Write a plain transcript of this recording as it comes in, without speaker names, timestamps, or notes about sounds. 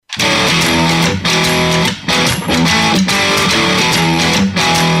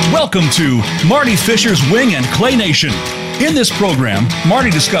Welcome to Marty Fischer's Wing and Clay Nation. In this program, Marty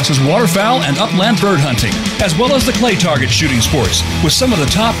discusses waterfowl and upland bird hunting, as well as the clay target shooting sports, with some of the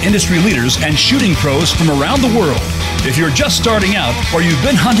top industry leaders and shooting pros from around the world. If you're just starting out or you've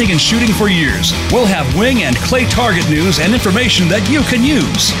been hunting and shooting for years, we'll have wing and clay target news and information that you can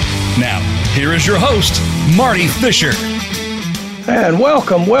use. Now, here is your host, Marty Fischer. And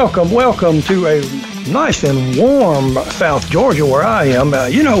welcome to a nice and warm South Georgia where I am.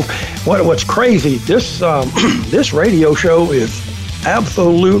 What's crazy, this radio show is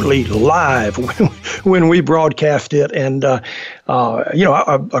absolutely live when we broadcast it. And, a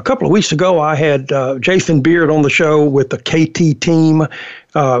couple of weeks ago, I had Jason Beard on the show with the KT team.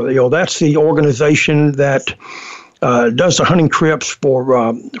 That's the organization that does the hunting trips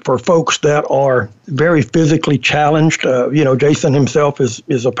for folks that are very physically challenged. Jason himself is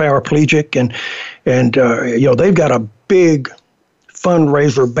a paraplegic, and they've got a big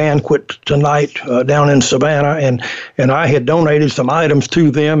fundraiser banquet tonight down in Savannah, and I had donated some items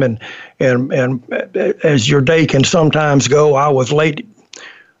to them, and as your day can sometimes go, I was late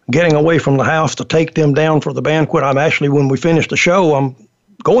getting away from the house to take them down for the banquet. When we finish the show, I'm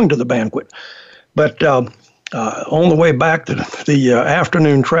going to the banquet, but on the way back, the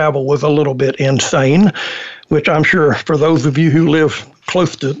afternoon travel was a little bit insane, which I'm sure for those of you who live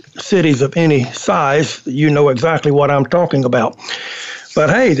close to cities of any size, you know exactly what I'm talking about. But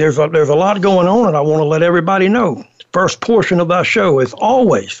hey, there's a lot going on, and I want to let everybody know. First portion of our show is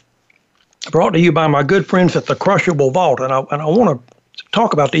always brought to you by my good friends at the Crushable Vault, and I want to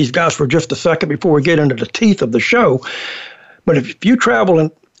talk about these guys for just a second before we get into the teeth of the show. But if you travel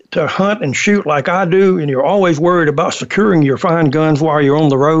to hunt and shoot like I do, and you're always worried about securing your fine guns while you're on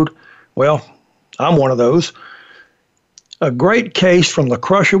the road, well, I'm one of those. A great case from the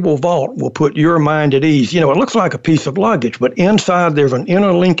Crushable Vault will put your mind at ease. It looks like a piece of luggage, but inside there's an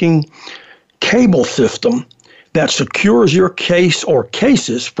interlinking cable system that secures your case or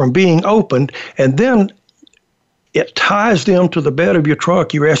cases from being opened, and then it ties them to the bed of your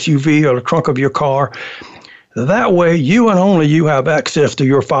truck, your SUV, or the trunk of your car. That way, you and only you have access to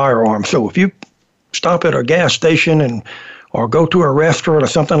your firearm. So if you stop at a gas station or go to a restaurant or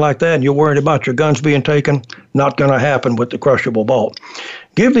something like that, and you're worried about your guns being taken, not going to happen with the Crushable Vault.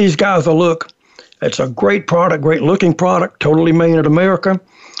 Give these guys a look. It's a great product, great looking product, totally made in America,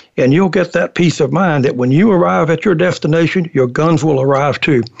 and you'll get that peace of mind that when you arrive at your destination, your guns will arrive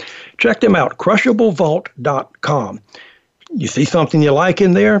too. Check them out, crushablevault.com. You see something you like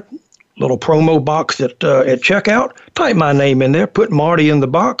in there? Little promo box at checkout, type my name in there, put Marty in the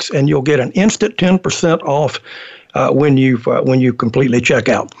box, and you'll get an instant 10% off when you completely check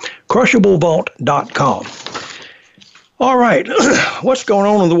out. Crushablevault.com. All right, what's going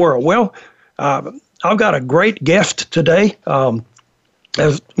on in the world? Well, I've got a great guest today.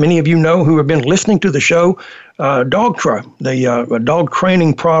 As many of you know who have been listening to the show, Dogtra, the dog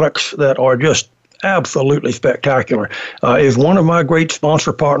training products that are just absolutely spectacular, is one of my great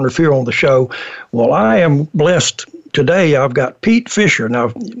sponsor partners here on the show. Well, I am blessed today. I've got Pete Fischer.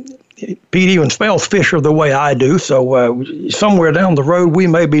 Now, Pete even spells Fisher the way I do, so somewhere down the road we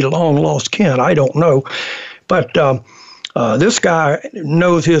may be long lost kin. I don't know. But this guy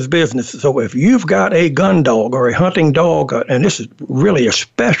knows his business. So if you've got a gun dog or a hunting dog, and this is really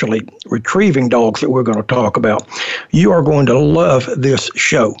especially retrieving dogs that we're going to talk about, you are going to love this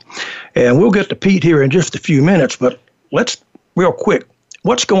show. And we'll get to Pete here in just a few minutes, but let's real quick,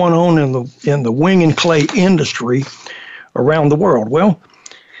 what's going on in the wing and clay industry around the world? Well,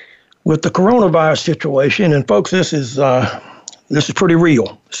 with the coronavirus situation, and folks, this is pretty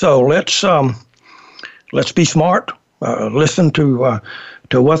real. So let's be smart. Listen to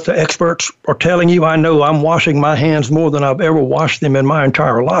what the experts are telling you. I know I'm washing my hands more than I've ever washed them in my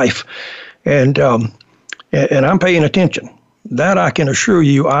entire life, and I'm paying attention. That I can assure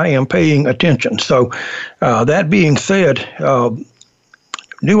you, I am paying attention. So that being said,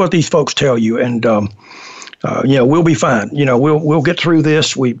 do what these folks tell you, and we'll be fine. We'll get through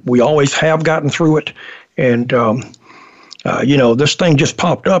this. We always have gotten through it, and this thing just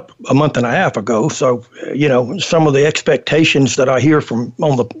popped up a month and a half ago. So, some of the expectations that I hear from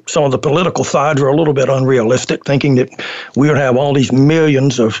some of the political sides are a little bit unrealistic, thinking that we would have all these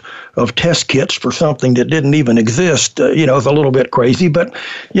millions of test kits for something that didn't even exist. Is a little bit crazy, but,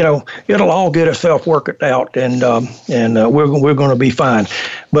 it'll all get itself worked out, and we're going to be fine.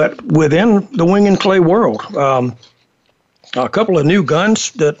 But within the wing and clay world, a couple of new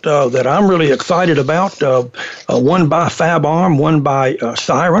guns that I'm really excited about, one by Fab Arm, one by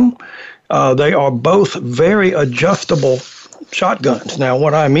Siren. They are both very adjustable shotguns. Now,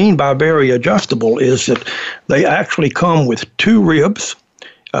 what I mean by very adjustable is that they actually come with two ribs,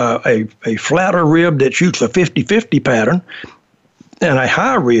 a flatter rib that shoots a 50-50 pattern, and a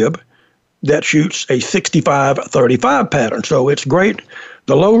high rib that shoots a 65-35 pattern. So it's great.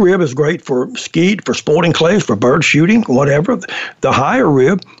 The low rib is great for skeet, for sporting clays, for bird shooting, whatever. The higher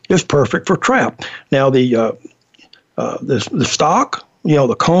rib is perfect for trap. Now the stock,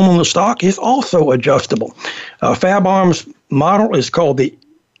 the comb on the stock is also adjustable. Fab Arms model is called the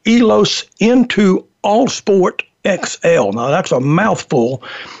Elos Into All Sport XL. Now that's a mouthful,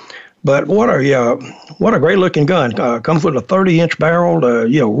 but what a great looking gun. Comes with a 30-inch barrel.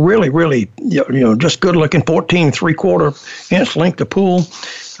 Really, just good looking 14 3/4 inch length of pull.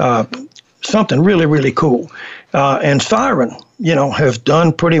 Something really, really cool. And Siren, has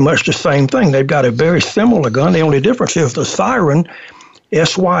done pretty much the same thing. They've got a very similar gun. The only difference is the Siren,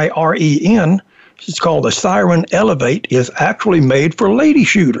 SYREN, it's called the Siren Elevate, is actually made for lady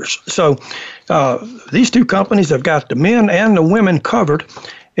shooters. So these two companies have got the men and the women covered.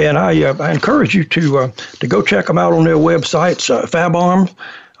 And I encourage you to go check them out on their websites, Fab Arms.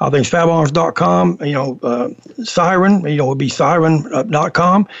 I think it's fabarms.com. Siren, would be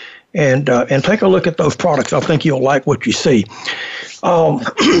siren.com. And take a look at those products. I think you'll like what you see.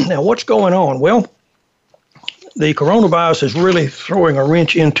 Now, what's going on? Well, the coronavirus is really throwing a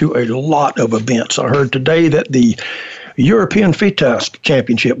wrench into a lot of events. I heard today that the European FITASC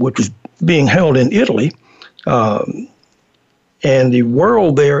Championship, which is being held in Italy, and the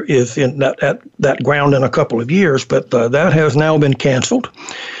world there is in that ground in a couple of years, but that has now been canceled.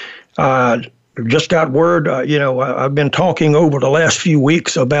 Just got word, I've been talking over the last few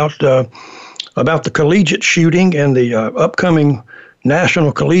weeks about the collegiate shooting and the upcoming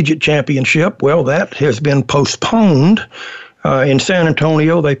National Collegiate Championship. Well, that has been postponed in San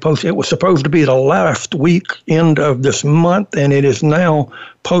Antonio. It was supposed to be the last weekend of this month, and it is now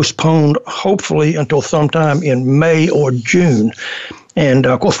postponed, hopefully until sometime in May or June. And,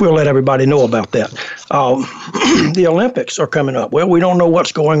 of course, we'll let everybody know about that. The Olympics are coming up. Well, we don't know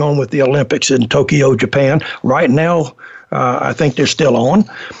what's going on with the Olympics in Tokyo, Japan. Right now, I think they're still on.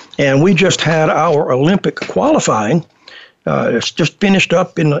 And we just had our Olympic qualifying. It's just finished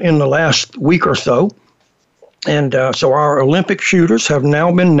up in the last week or so. And so our Olympic shooters have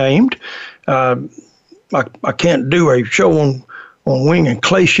now been named. I can't do a show on wing and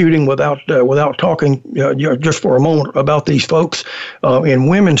clay shooting without talking just for a moment about these folks. In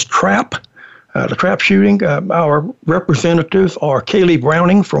women's trap, the trap shooting, our representatives are Kaylee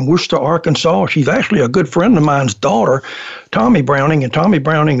Browning from Worcester, Arkansas. She's actually a good friend of mine's daughter, Tommy Browning, and Tommy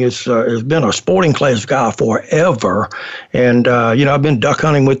Browning has been a sporting clays guy forever. And I've been duck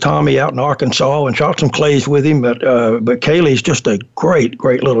hunting with Tommy out in Arkansas and shot some clays with him. But Kaylee's just a great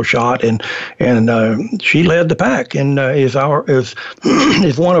little shot, and she led the pack and is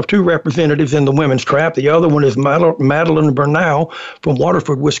one of two representatives in the women's trap. The other one is Madeline Bernal from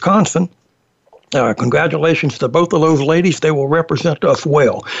Waterford, Wisconsin. Congratulations to both of those ladies. They will represent us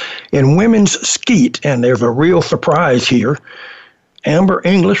well. In women's skeet, and there's a real surprise here, Amber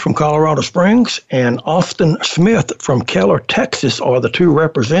English from Colorado Springs and Austin Smith from Keller, Texas are the two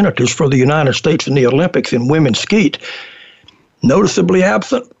representatives for the United States in the Olympics in women's skeet. Noticeably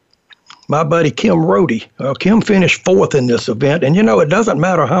absent, my buddy Kim Rohde. Kim finished fourth in this event, and it doesn't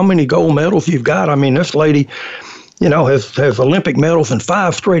matter how many gold medals you've got. I mean, this lady has Olympic medals in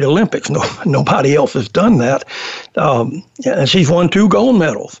 5 straight Olympics. Nobody else has done that. And she's won 2 gold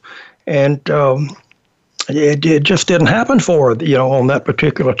medals. And it just didn't happen for her, on that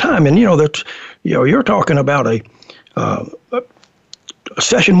particular time. And, you're talking about a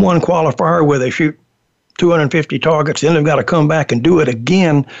Session 1 qualifier where they shoot 250 targets, then they've got to come back and do it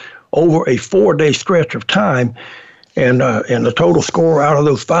again over a 4-day stretch of time. And the total score out of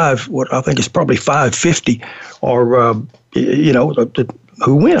those 5, what I think is probably 550, or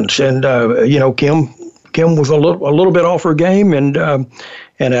who wins. And Kim was a little bit off her game, and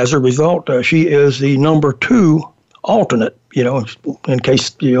as a result, she is the number 2 alternate. In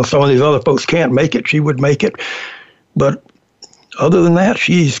case some of these other folks can't make it, she would make it. But other than that,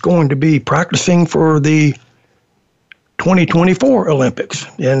 she's going to be practicing for the 2024 Olympics,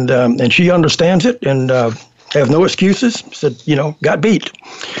 and she understands it and. Have no excuses, said, got beat.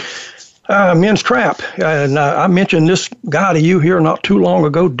 Men's trap, and I mentioned this guy to you here not too long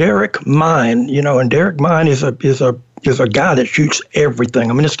ago, Derek Mine, and Derek Mine is a guy that shoots everything.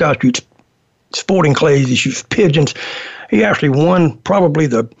 I mean, this guy shoots sporting clays, he shoots pigeons. He actually won probably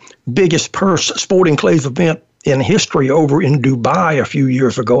the biggest purse sporting clays event in history over in Dubai a few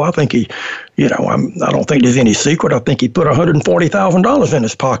years ago. I think I don't think there's any secret. I think he put $140,000 in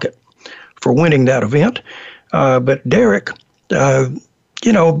his pocket for winning that event. But Derek,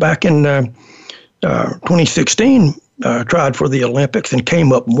 back in 2016, tried for the Olympics and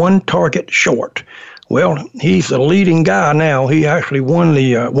came up one target short. Well, he's the leading guy now. He actually won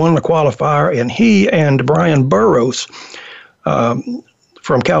the qualifier, and he and Brian Burrows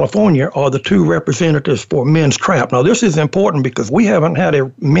from California are the two representatives for men's trap. Now, this is important because we haven't had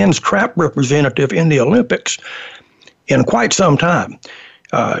a men's trap representative in the Olympics in quite some time.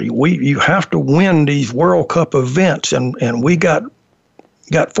 You have to win these World Cup events, and we got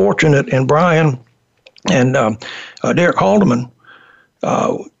fortunate, and Brian and Derek Haldeman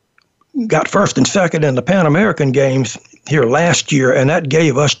got first and second in the Pan American Games here last year, and that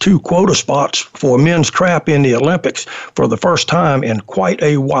gave us 2 quota spots for men's trap in the Olympics for the first time in quite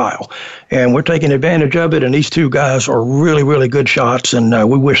a while. And we're taking advantage of it, and these 2 guys are really, really good shots, and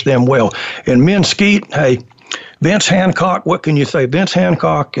we wish them well. In men's skeet, hey, Vince Hancock, what can you say? Vince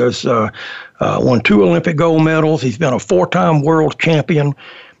Hancock has won 2 Olympic gold medals. He's been a 4-time world champion.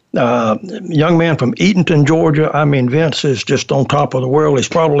 Young man from Eatonton, Georgia. I mean, Vince is just on top of the world. He's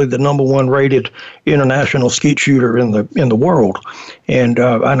probably the number 1 rated international skeet shooter in the world, and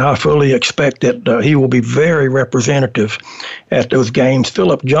I fully expect that he will be very representative at those games.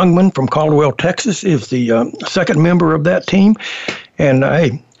 Philip Jungman from Caldwell, Texas, is the second member of that team, and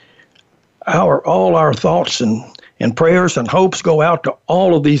hey, all our thoughts and prayers and hopes go out to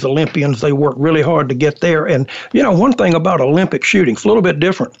all of these Olympians. They work really hard to get there. And, one thing about Olympic shooting, it's a little bit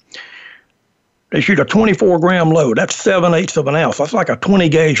different. They shoot a 24-gram load. That's 7/8 of an ounce. That's like a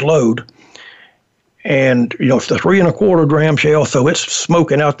 20-gauge load. And, it's the 3 1/4 gram shell, so it's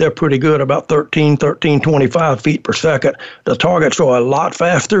smoking out there pretty good, about 13.25 feet per second. The targets are a lot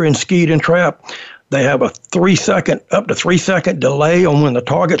faster in skeet and trap. They have a up to 3 second delay on when the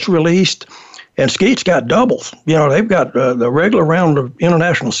target's released. And skeet's got doubles. They've got the regular round of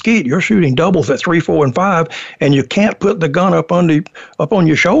international skeet. You're shooting doubles at 3, 4, and 5, and you can't put the gun up on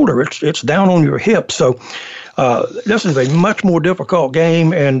your shoulder. It's down on your hip. So this is a much more difficult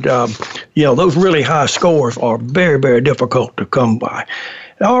game, and those really high scores are very, very difficult to come by.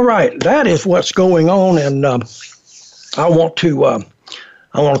 All right, that is what's going on, and I want to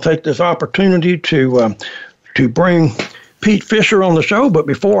take this opportunity to bring Pete Fischer on the show, but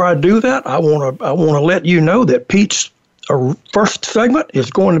before I do that, I want to let you know that Pete's first segment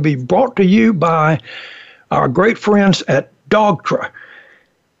is going to be brought to you by our great friends at Dogtra.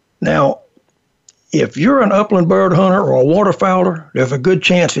 Now, if you're an upland bird hunter or a waterfowler, there's a good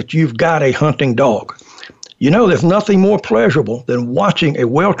chance that you've got a hunting dog. There's nothing more pleasurable than watching a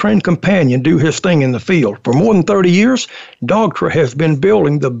well-trained companion do his thing in the field. For more than 30 years, Dogtra has been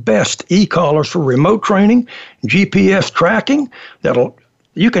building the best e-collars for remote training, GPS tracking.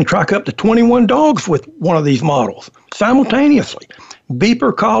 You can track up to 21 dogs with one of these models simultaneously.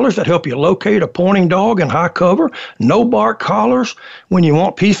 Beeper collars that help you locate a pointing dog in high cover. No bark collars when you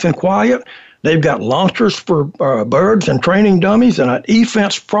want peace and quiet. They've got launchers for birds and training dummies, and an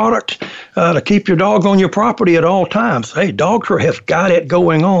e-fence product to keep your dog on your property at all times. Hey, Dogtra has got it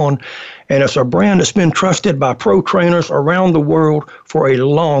going on, and it's a brand that's been trusted by pro trainers around the world for a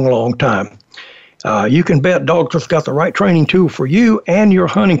long, long time. You can bet Dogtra's got the right training tool for you and your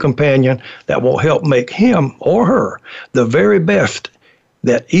hunting companion that will help make him or her the very best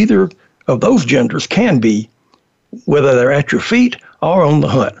that either of those genders can be, whether they're at your feet or on the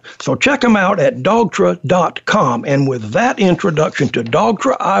hunt. So check them out at Dogtra.com. And with that introduction to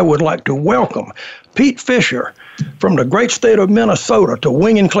Dogtra, I would like to welcome Pete Fischer from the great state of Minnesota to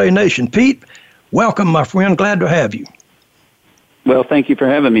Wing and Clay Nation. Pete, welcome, my friend. Glad to have you. Well, thank you for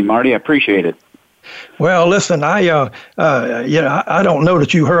having me, Marty. I appreciate it. Well, listen, I don't know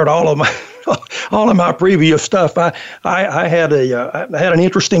that you heard all of my previous stuff. I had an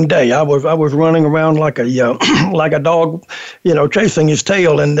interesting day. I was running around like a dog, chasing his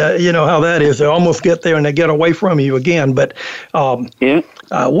tail, and you know how that is. They almost get there and they get away from you again. But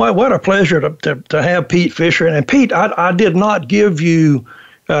what a pleasure to have Pete Fischer. And Pete, I did not give you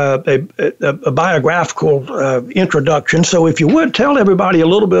a biographical introduction. So if you would tell everybody a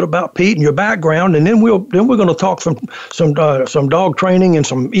little bit about Pete and your background, and then we're going to talk some dog training and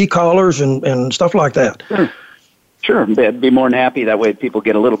some e-collars and stuff like that. Sure. I'd be more than happy. That way people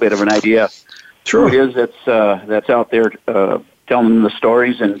get a little bit of an idea Sure. who it is that's out there telling them the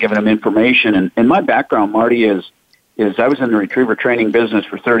stories and giving them information. And my background, Marty, is I was in the retriever training business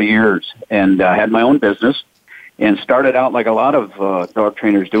for 30 years and had my own business. And started out like a lot of dog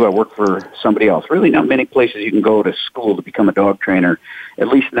trainers do. I worked for somebody else. Really not many places you can go to school to become a dog trainer, at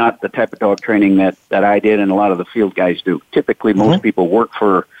least not the type of dog training that I did and a lot of the field guys do. Typically, most people work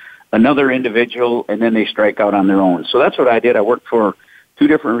for another individual, and then they strike out on their own. So that's what I did. I worked for 2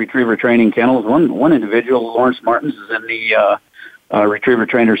 different retriever training kennels. One individual, Lawrence Martins, is in the Retriever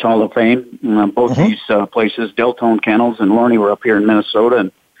Trainers Hall of Fame. Both these places, Deltone Kennels and Lorne, were up here in Minnesota.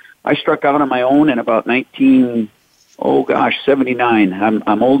 And I struck out on my own in about 79.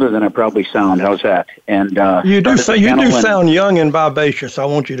 I'm older than I probably sound. How's that? And you do sound young and vivacious. I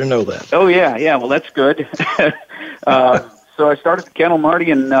want you to know that. Oh yeah. Well, that's good. So I started the kennel, Marty,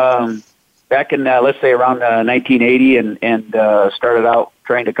 and back in let's say around 1980, and started out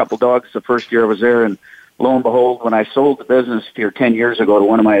trained a couple dogs the first year I was there. And lo and behold, when I sold the business here 10 years ago to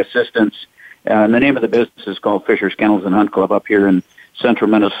one of my assistants, and the name of the business is called Fischer's Kennels and Hunt Club up here in central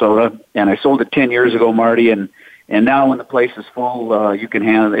Minnesota, and I sold it 10 years ago, Marty, and now when the place is full,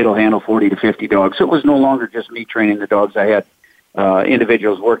 it'll handle 40 to 50 dogs. So it was no longer just me training the dogs. I had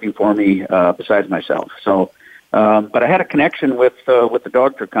individuals working for me besides myself. So, but I had a connection with the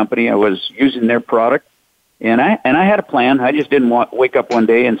Dogtra company. I was using their product, and I had a plan. I just didn't wake up one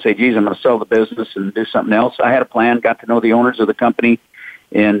day and say, "Geez, I'm going to sell the business and do something else." I had a plan. Got to know the owners of the company,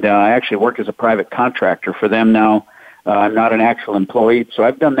 and I actually work as a private contractor for them now. I'm not an actual employee, so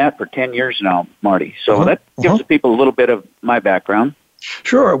I've done that for 10 years now, Marty. So that gives the people a little bit of my background.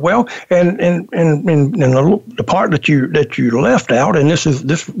 Sure. Well, and the part that you left out, and this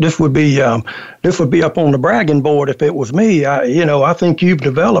would be up on the bragging board if it was me. I think you've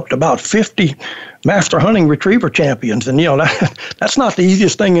developed about 50 master hunting retriever champions, and that's not the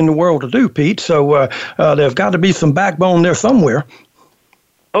easiest thing in the world to do, Pete. So there's got to be some backbone there somewhere.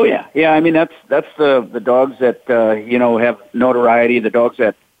 Oh yeah. I mean that's the dogs that have notoriety, the dogs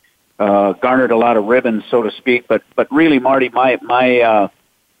that garnered a lot of ribbons, so to speak. But really, Marty, my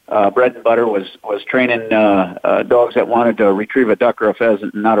bread and butter was training dogs that wanted to retrieve a duck or a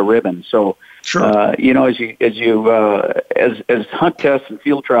pheasant, and not a ribbon. So sure. As hunt tests and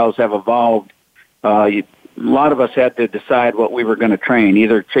field trials have evolved, a lot of us had to decide what we were going to train,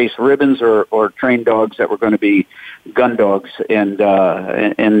 either chase ribbons or train dogs that were going to be gun dogs. And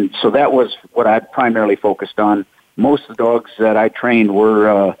so that was what I primarily focused on. Most of the dogs that I trained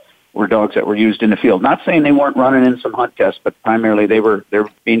were dogs that were used in the field. Not saying they weren't running in some hunt tests, but primarily they were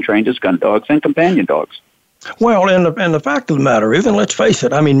being trained as gun dogs and companion dogs. Well, and the fact of the matter is, and let's face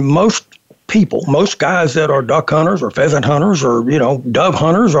it, I mean, most guys that are duck hunters or pheasant hunters or, dove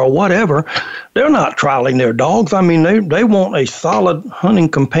hunters or whatever, they're not trialing their dogs. I mean, they want a solid hunting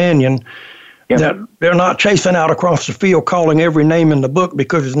companion that they're not chasing out across the field calling every name in the book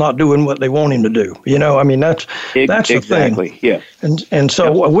because it's not doing what they want him to do. I mean, that's the thing. Yes. And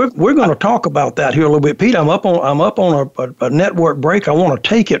so we're going to talk about that here a little bit. Pete, I'm up on a network break. I want to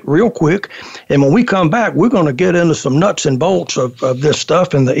take it real quick. And when we come back, we're going to get into some nuts and bolts of this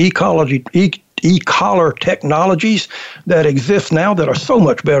stuff and the e-collar technologies that exist now that are so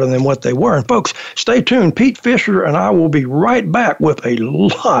much better than what they were. And folks, stay tuned. Pete Fischer and I will be right back with a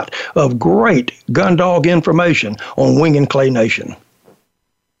lot of great gun dog information on Wing and Clay Nation.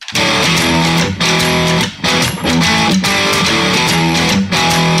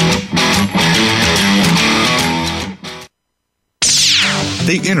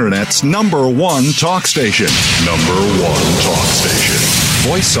 The Internet's number one talk station.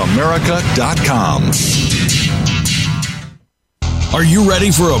 VoiceAmerica.com. Are you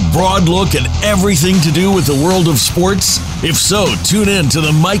ready for a broad look at everything to do with the world of sports? If so, tune in to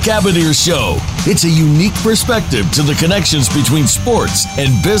the Mike Abadir Show. It's a unique perspective to the connections between sports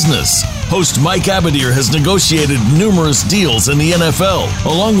and business. Host Mike Abadir has negotiated numerous deals in the NFL.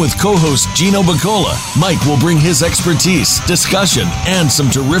 Along with co-host Gino Bacola, Mike will bring his expertise, discussion, and some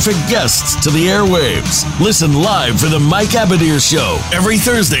terrific guests to the airwaves. Listen live for the Mike Abadir Show every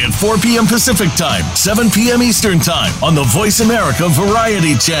Thursday at 4 p.m. Pacific Time, 7 p.m. Eastern Time on the Voice America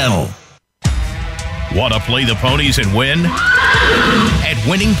Variety Channel. Want to play the ponies and win? At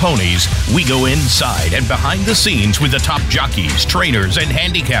Winning Ponies, we go inside and behind the scenes with the top jockeys, trainers, and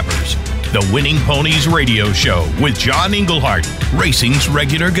handicappers. The Winning Ponies radio show with John Englehart, racing's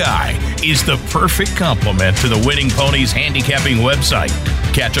regular guy, is the perfect complement to the Winning Ponies handicapping website.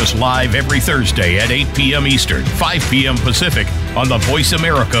 Catch us live every Thursday at 8 p.m. Eastern, 5 p.m. Pacific on the Voice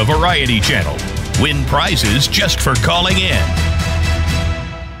America Variety Channel. Win prizes just for calling in.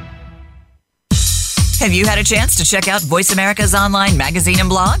 Have you had a chance to check out Voice America's online magazine and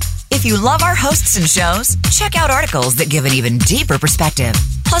blog? If you love our hosts and shows, check out articles that give an even deeper perspective.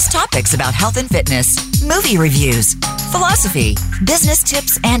 Plus topics about health and fitness, movie reviews, philosophy, business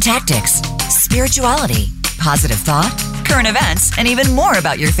tips and tactics, spirituality, positive thought, current events, and even more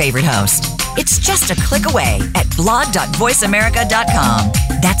about your favorite host. It's just a click away at blog.voiceamerica.com.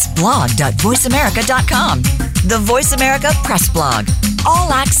 That's blog.voiceamerica.com. The Voice America Press Blog.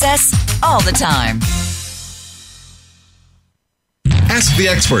 All access, all the time. Ask the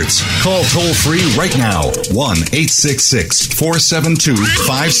experts. Call toll-free right now,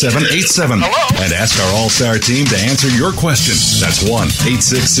 1-866-472-5787. And ask our All-Star team to answer your question. That's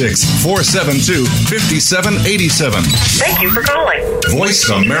 1-866-472-5787. Thank you for calling.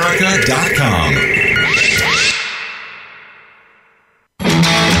 VoiceAmerica.com.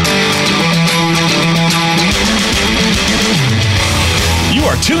 You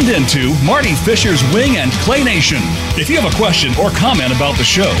are tuned into Marty Fischer's Wing and Clay Nation. If you have a question or comment about the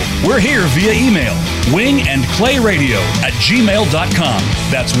show, we're here via email, wingandclayradio@gmail.com.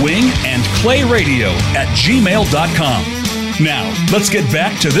 That's wingandclayradio@gmail.com. Now, let's get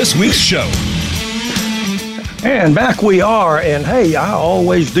back to this week's show. And back we are, and hey, I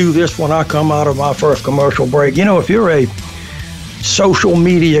always do this when I come out of my first commercial break. You know, if you're a social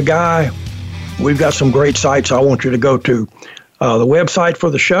media guy, we've got some great sites I want you to go to. The website for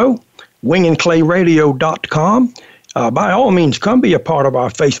the show, wingandclayradio.com. By all means, come be a part of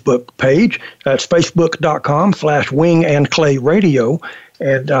our Facebook page. That's facebook.com/wingandclayradio.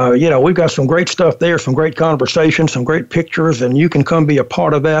 And, we've got some great stuff there, some great conversations, some great pictures, and you can come be a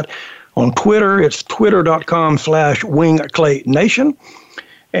part of that. On Twitter, it's twitter.com/wingclaynation.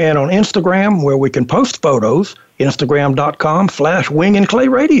 And on Instagram, where we can post photos,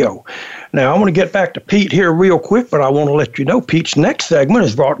 instagram.com/wingandclayradio. Now, I want to get back to Pete here real quick, but I want to let you know Pete's next segment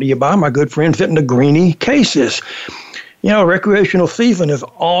is brought to you by my good friends at Negrini Cases. You know, recreational season is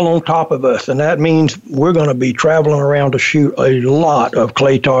all on top of us, and that means we're going to be traveling around to shoot a lot of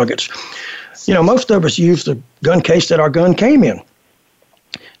clay targets. You know, most of us use the gun case that our gun came in,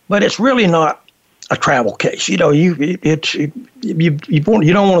 but it's really not a travel case. You know, you don't want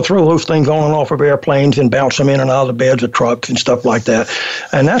to throw those things on and off of airplanes and bounce them in and out of the beds of trucks and stuff like that.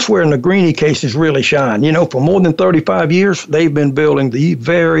 And that's where Negrini cases really shine. You know, for more than 35 years, they've been building the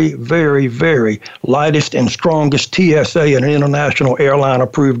very, very, very lightest and strongest TSA and international airline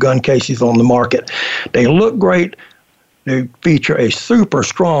approved gun cases on the market. They look great. They feature a super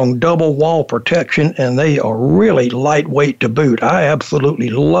strong double wall protection, and they are really lightweight to boot. I absolutely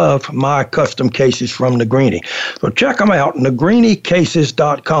love my custom cases from Negrini. So check them out,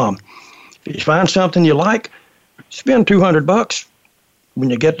 negrinicases.com. If you find something you like, spend $200. When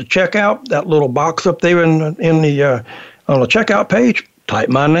you get to checkout, that little box up there on the checkout page, type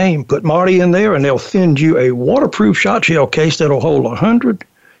my name, put Marty in there, and they'll send you a waterproof shot shell case that'll hold 100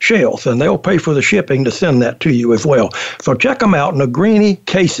 shells, and they'll pay for the shipping to send that to you as well. So check them out,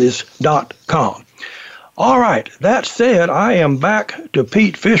 negrinicases.com. All right, that said, I am back to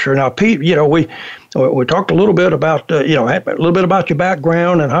Pete Fischer. Now, Pete, you know, we talked a little bit about, a little bit about your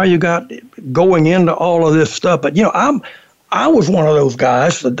background and how you got going into all of this stuff. But, you know, I was one of those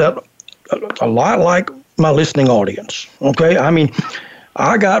guys that a lot like my listening audience, okay? I mean,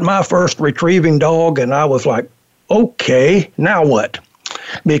 I got my first retrieving dog, and I was like, okay, now what?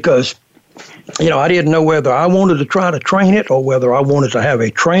 Because, you know, I didn't know whether I wanted to try to train it or whether I wanted to have a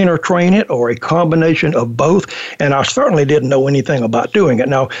trainer train it or a combination of both. And I certainly didn't know anything about doing it.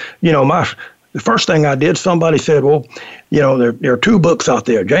 Now, you know, the first thing I did, somebody said, well, you know, there are two books out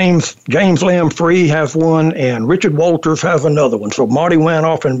there. James Lamb Free has one, and Richard Walters has another one. So Marty went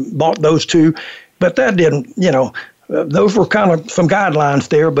off and bought those two. But that didn't, you know, those were kind of some guidelines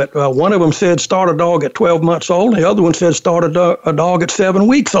there, but one of them said start a dog at 12 months old. The other one said start a dog at 7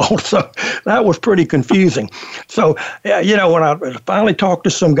 weeks old. So that was pretty confusing. So, you know, when I finally talked to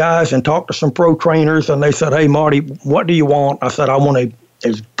some guys and talked to some pro trainers, and they said, hey, Marty, what do you want? I said, I want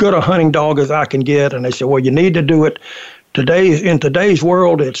as good a hunting dog as I can get. And they said, well, you need to do it in today's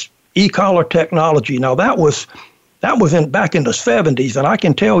world. It's e-collar technology. Now, that was back in the 70s, and I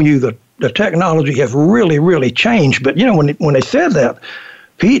can tell you that the technology has really, really changed. But, you know, when they said that,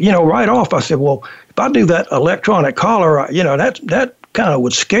 Pete, you know, right off, I said, well, if I do that electronic collar, you know, that kind of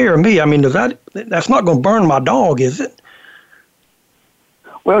would scare me. I mean, that's not going to burn my dog, is it?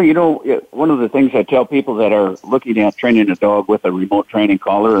 Well, you know, one of the things I tell people that are looking at training a dog with a remote training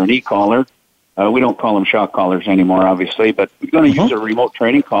collar or an e-collar, we don't call them shock collars anymore, obviously, but we're going to use a remote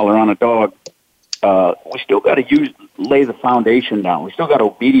training collar on a dog. We still got to lay the foundation down. We still got to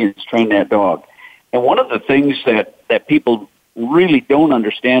obedience train that dog. And one of the things that people really don't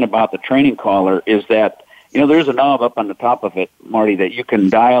understand about the training collar is that, you know, there's a knob up on the top of it, Marty, that you can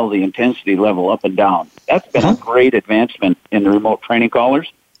dial the intensity level up and down. That's been a great advancement in the remote training collars.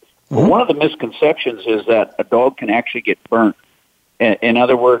 But one of the misconceptions is that a dog can actually get burnt. In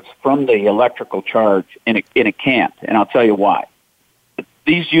other words, from the electrical charge, and it can't. And I'll tell you why.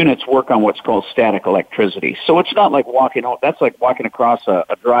 These units work on what's called static electricity. So it's not like that's like walking across a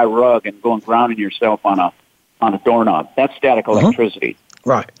dry rug and grounding yourself on a doorknob. That's static electricity.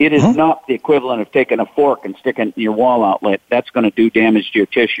 Right. It is not the equivalent of taking a fork and sticking it in your wall outlet. That's going to do damage to your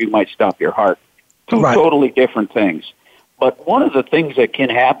tissue, might stop your heart. Two totally different things. But one of the things that can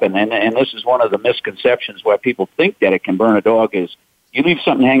happen, and this is one of the misconceptions why people think that it can burn a dog, is you leave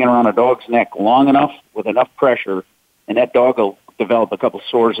something hanging around a dog's neck long enough with enough pressure, and that dog will develop a couple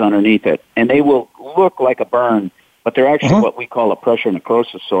sores underneath it. And they will look like a burn, but they're actually what we call a pressure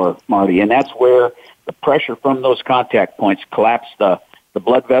necrosis sore, Marty. And that's where the pressure from those contact points collapse the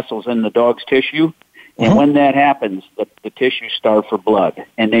blood vessels in the dog's tissue. And when that happens, the tissue starve for blood.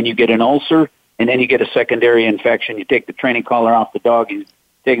 And then you get an ulcer, and then you get a secondary infection. You take the training collar off the dog, you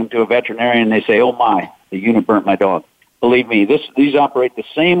take him to a veterinarian, and they say, oh my, the unit burnt my dog. Believe me, these operate the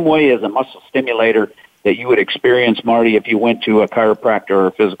same way as a muscle stimulator that you would experience, Marty, if you went to a chiropractor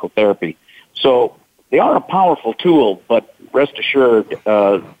or physical therapy. So they are a powerful tool, but rest assured,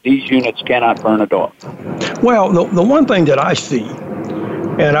 these units cannot burn a dog. Well, the one thing that I see,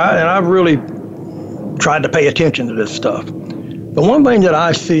 and I've really tried to pay attention to this stuff, the one thing that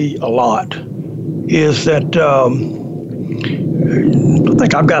I see a lot is that I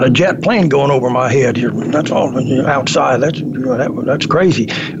think I've got a jet plane going over my head here. That's all outside. That's crazy.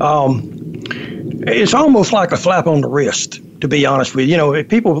 It's almost like a slap on the wrist, to be honest with you.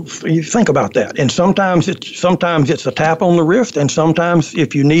 You think about that, and sometimes it's a tap on the wrist, and sometimes,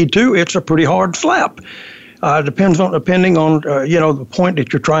 if you need to, it's a pretty hard slap. Depending on the point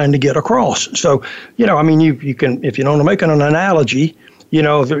that you're trying to get across. So, you can, if you want to make an analogy,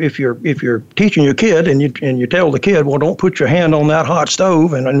 if you're teaching your kid and you tell the kid, well, don't put your hand on that hot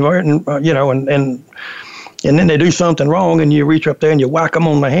stove, and then they do something wrong, and you reach up there and you whack them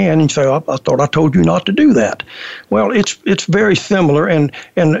on the hand and say, I thought I told you not to do that. Well, it's very similar, and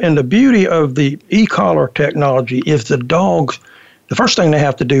the beauty of the e-collar technology is the first thing they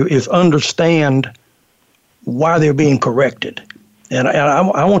have to do is understand why they're being corrected. And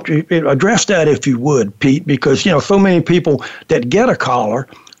I want you to address that, if you would, Pete, because, so many people that get a collar,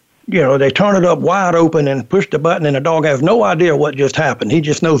 they turn it up wide open and push the button, and the dog has no idea what just happened. He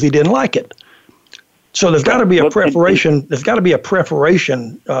just knows he didn't like it. So there's got to be a preparation. There's got to be a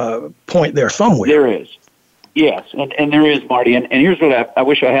preparation point there somewhere. There is. Yes, and there is, Marty. And here's what I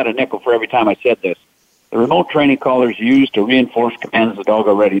wish I had a nickel for every time I said this. The remote training collar is used to reinforce commands the dog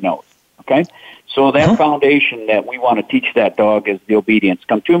already knows. Okay? So that foundation that we want to teach that dog is the obedience.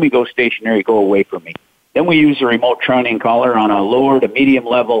 Come to me, go stationary, go away from me. Then we use a remote training collar on a lower to medium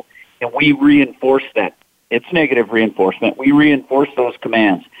level, and we reinforce that. It's negative reinforcement. We reinforce those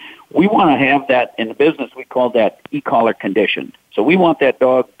commands. We want to have that in the business. We call that e-collar conditioned. So we want that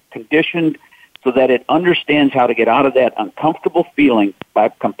dog conditioned so that it understands how to get out of that uncomfortable feeling by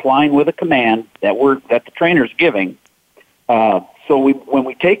complying with a command that the trainer's giving. So when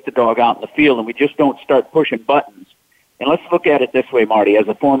we take the dog out in the field and we just don't start pushing buttons, and let's look at it this way, Marty, as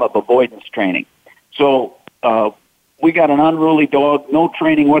a form of avoidance training. So we got an unruly dog, no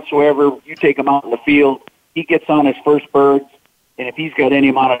training whatsoever. You take him out in the field, he gets on his first birds, and if he's got any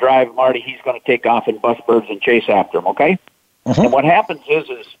amount of drive, Marty, he's going to take off and bust birds and chase after him, okay? And what happens is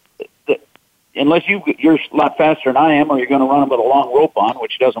that unless you're a lot faster than I am, or you're going to run him with a long rope on,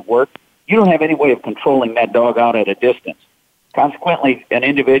 which doesn't work, you don't have any way of controlling that dog out at a distance. Consequently, an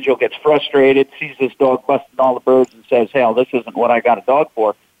individual gets frustrated, sees this dog busting all the birds, and says, hell, this isn't what I got a dog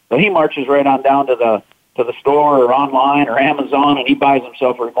for. So he marches right on down to the store or online or Amazon, and he buys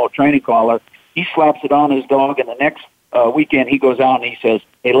himself a remote training collar. He slaps it on his dog, and the next weekend he goes out and he says,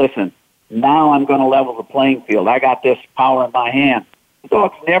 hey, listen, now I'm going to level the playing field. I got this power in my hand. The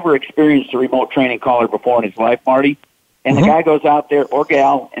dog's never experienced a remote training collar before in his life, Marty. And the guy goes out there, or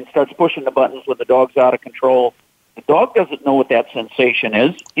gal, and starts pushing the buttons when the dog's out of control. The dog doesn't know what that sensation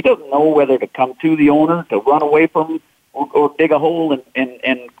is. He doesn't know whether to come to the owner, to run away from him, or dig a hole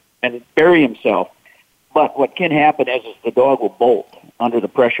and bury himself. But what can happen is the dog will bolt under the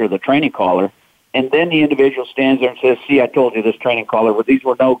pressure of the training collar, and then the individual stands there and says, see, I told you this training collar, well, these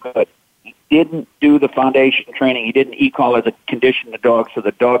were no good. He didn't do the foundation training. He didn't e-collar the condition the dog so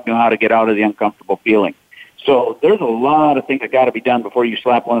the dog knew how to get out of the uncomfortable feeling. So there's a lot of things that got to be done before you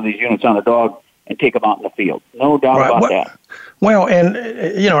slap one of these units on a dog and take them out in the field. No doubt about that. Well, and,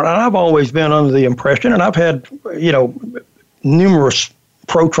 I've always been under the impression, and I've had, numerous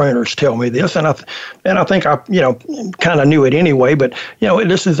pro trainers tell me this, and I think I kind of knew it anyway, but,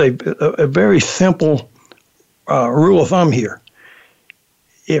 this is a very simple rule of thumb here.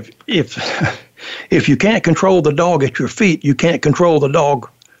 If you can't control the dog at your feet, you can't control the dog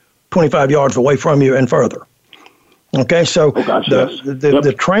 25 yards away from you and further. Okay, so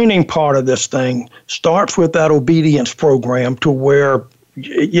the training part of this thing starts with that obedience program to where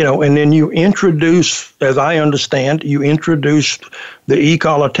and then you introduce, as I understand, you introduce the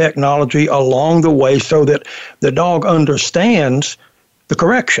e-collar technology along the way so that the dog understands the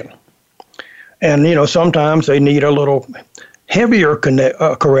correction. And, sometimes they need a little heavier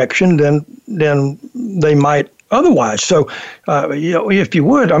correction than they might otherwise. So, if you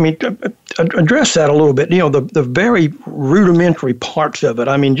would, address that a little bit. The very rudimentary parts of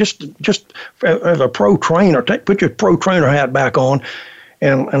it. Just as a pro trainer, put your pro trainer hat back on,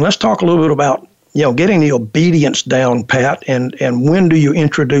 and let's talk a little bit about getting the obedience down pat, and when do you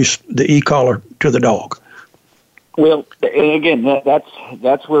introduce the e-collar to the dog? Well, again,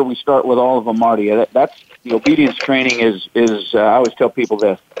 that's where we start with all of them, Marty. That's the obedience training is I always tell people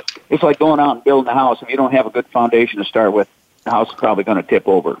this. It's like going out and building a house. If you don't have a good foundation to start with, the house is probably going to tip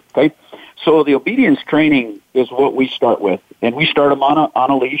over. Okay, so the obedience training is what we start with, and we start them on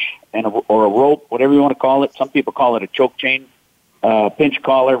a leash or a rope, whatever you want to call it. Some people call it a choke chain, pinch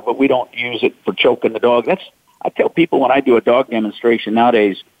collar, but we don't use it for choking the dog. I tell people when I do a dog demonstration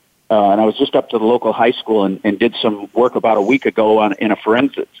nowadays. And I was just up to the local high school and did some work about a week ago in a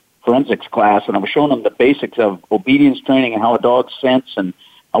forensics class, and I was showing them the basics of obedience training and how a dog scents and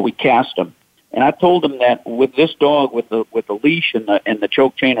how we cast them. And I told them that with this dog, with the leash and the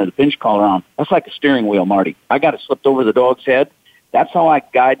choke chain or the pinch collar on, that's like a steering wheel, Marty. I got it slipped over the dog's head. That's how I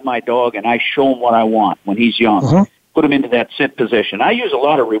guide my dog, and I show him what I want when he's young. Put him into that sit position. I use a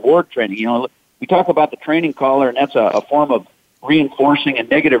lot of reward training. We talk about the training collar, and that's a form of reinforcing and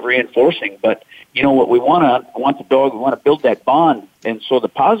negative reinforcing, but what we want the dog, we want to build that bond, and so the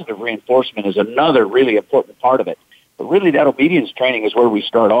positive reinforcement is another really important part of it. But really, that obedience training is where we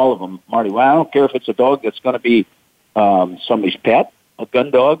start all of them, Marty. Well, I don't care if it's a dog that's going to be somebody's pet, a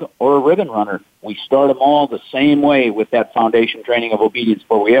gun dog, or a ribbon runner. We start them all the same way with that foundation training of obedience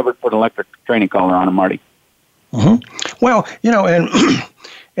before we ever put an electric training collar on them, Marty. Well,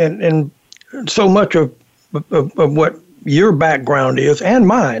 and so much of what your background is, and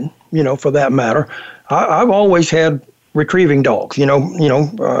mine, for that matter, I've always had retrieving dogs,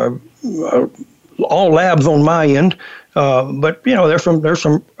 all labs on my end, but there's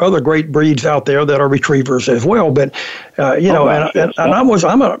some other great breeds out there that are retrievers as well. But and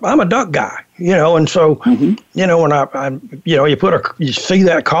I'm a duck guy, and so when you see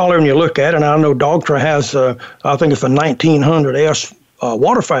that collar and you look at it, and I know Dogtra has I think it's a 1900S.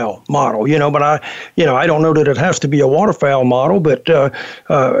 Waterfowl model, but I don't know that it has to be a waterfowl model, but you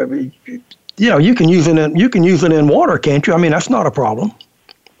can use it in water, can't you? That's not a problem.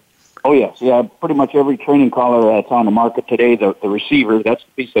 Oh yes, yeah. Pretty much every training collar that's on the market today, the receiver, that's the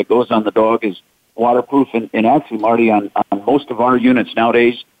piece that goes on the dog, is waterproof, and actually, Marty, on most of our units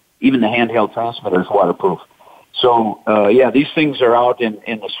nowadays, even the handheld transmitter is waterproof. So these things are out in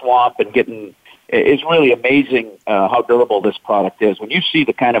the swamp and getting. It's really amazing how durable this product is. When you see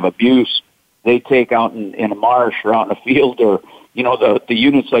the kind of abuse they take out in a marsh or out in a field, or the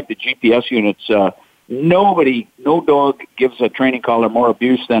units like the GPS units, no dog gives a training collar more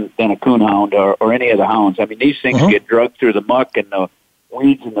abuse than a coonhound or any of the hounds. These things get drugged through the muck and the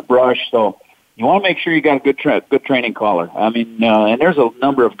weeds and the brush. So you want to make sure you got a good training collar. And there's a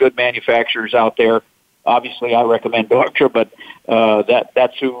number of good manufacturers out there. Obviously, I recommend Dogtra, but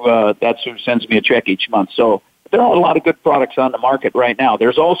that's who sends me a check each month. So there are a lot of good products on the market right now.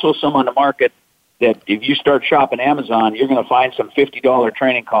 There's also some on the market that if you start shopping Amazon, you're going to find some $50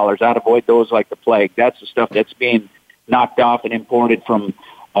 training collars. I'd avoid those like the plague. That's the stuff that's being knocked off and imported from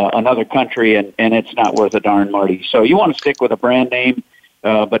another country, and it's not worth a darn, Marty. So you want to stick with a brand name,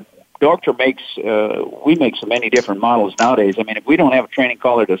 but Dogtra we make so many different models nowadays. If we don't have a training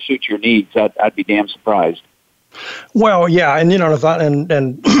collar to suit your needs, I'd be damn surprised. Well, yeah, and I go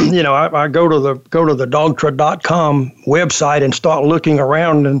to the Dogtra.com website and start looking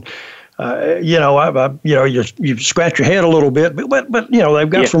around, and you scratch your head a little bit, but they've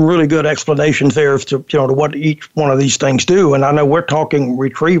got some really good explanations there as to what each one of these things do. And I know we're talking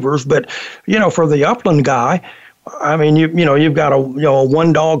retrievers, but for the upland guy, you've got a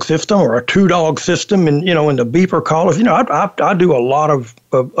one dog system or a two dog system, and in the beeper collars. I do a lot of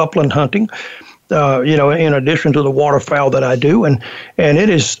upland hunting. In addition to the waterfowl that I do, and it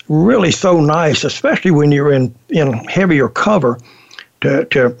is really so nice, especially when you're in heavier cover,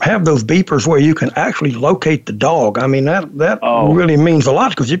 to have those beepers where you can actually locate the dog. That really means a lot,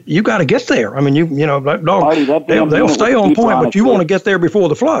 because you got to get there. That dog, Marty, they'll stay on point, but you want to get there before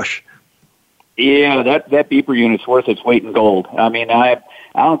the flush. Yeah, that beeper unit's worth its weight in gold. I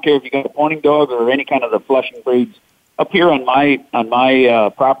don't care if you got a pointing dog or any kind of the flushing breeds. Up here on my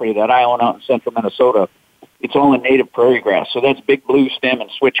property that I own out in central Minnesota, it's all in native prairie grass. So that's big blue stem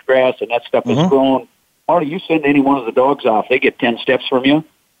and switchgrass, and that stuff is grown Marty, you send any one of the dogs off, they get 10 steps from you,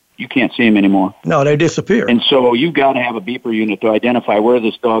 you can't see them anymore. No, they disappear. And so you've got to have a beeper unit to identify where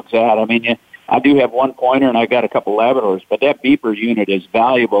this dog's at. I mean, I do have one pointer and I got a couple Labradors, but that beeper unit is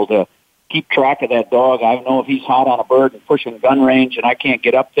valuable to keep track of that dog. I know if he's hot on a bird and pushing gun range and I can't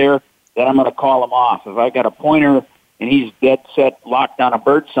get up there, then I'm going to call him off. If I got a pointer and he's dead set locked on a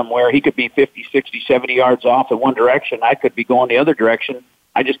bird somewhere, he could be 50, 60, 70 yards off in one direction. I could be going the other direction.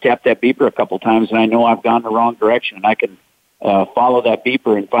 I just tap that beeper a couple times and I know I've gone the wrong direction, and I can follow that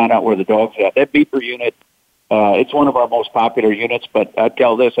beeper and find out where the dog's at. That beeper unit, it's one of our most popular units, but I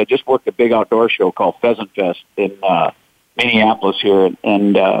tell this, I just worked a big outdoor show called Pheasant Fest in Minneapolis here,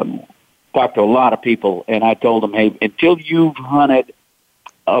 and talked to a lot of people, and I told them, hey, until you've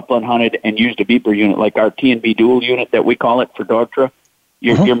upland hunted and used a beeper unit like our T&B dual unit that we call it for Dogtra,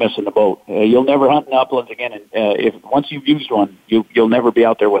 you're missing the boat. You'll never hunt in uplands again, and if once you've used one, you'll never be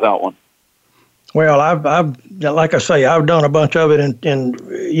out there without one. Well, I've like I say, I've done a bunch of it, and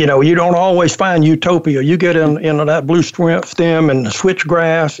you know, you don't always find utopia. You get into that blue stem and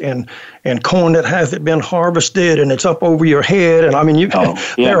switchgrass and corn that hasn't been harvested, and it's up over your head. And I mean,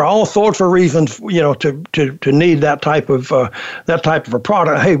 there are all sorts of reasons, you know, to need that type of a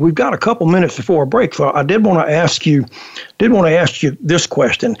product. Hey, we've got a couple minutes before a break, so I did want to ask you this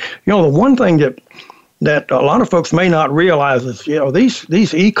question. You know, the one thing that a lot of folks may not realize is, you know,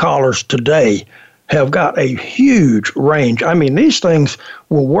 these e-collars today have got a huge range. I mean, these things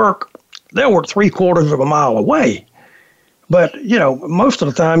they'll work 3/4 of a mile away. But, you know, most of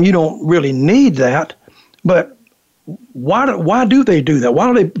the time you don't really need that. But why do they do that? Why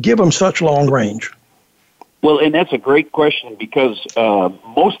do they give them such long range? Well, and that's a great question, because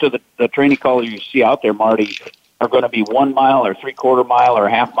most of the training collars you see out there, Marty, are going to be 1 mile or 3/4 mile or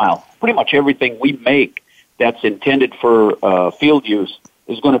a half mile. Pretty much everything we make that's intended for field use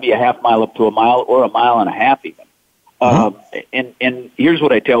is going to be a half mile up to a mile or a mile and a half even. And here's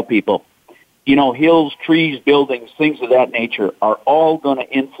what I tell people. You know, hills, trees, buildings, things of that nature are all going to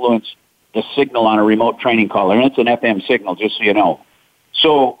influence the signal on a remote training collar, and it's an FM signal, just so you know.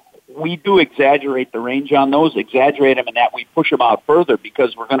 So we do exaggerate the range on those, exaggerate them in that we push them out further,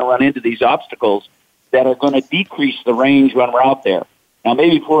 because we're going to run into these obstacles that are going to decrease the range when we're out there. Now,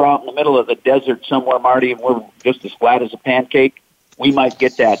 maybe if we're out in the middle of the desert somewhere, Marty, and we're just as flat as a pancake, we might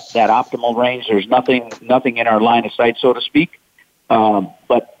get that optimal range. There's nothing in our line of sight, so to speak.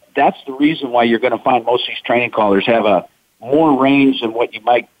 But that's the reason why you're going to find most of these training collars have a more range than what you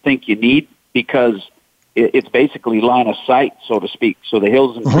might think you need, because it's basically line of sight, so to speak. So the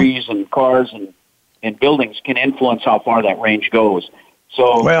hills and trees and cars and buildings can influence how far that range goes.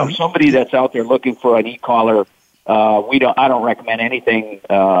 So for somebody that's out there looking for an e-collar, I don't recommend anything.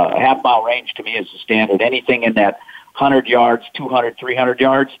 Half mile range to me is the standard. Anything in that 100 yards, 200, 300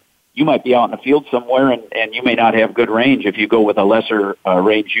 yards, you might be out in the field somewhere, and you may not have good range if you go with a lesser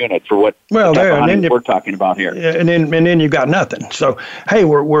range unit for what we're talking about here. And then you got nothing. So, hey,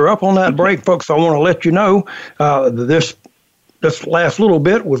 we're up on that break, folks. I want to let you know this last little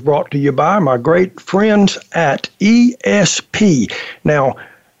bit was brought to you by my great friends at ESP. Now,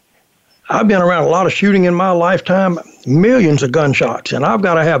 I've been around a lot of shooting in my lifetime, millions of gunshots, and I've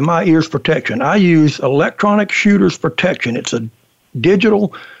got to have my ears protection. I use electronic shooters protection. It's a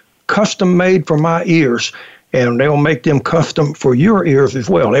digital, custom made for my ears, and they'll make them custom for your ears as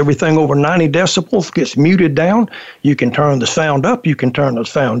well. Everything over 90 decibels gets muted down. You can turn the sound up, you can turn the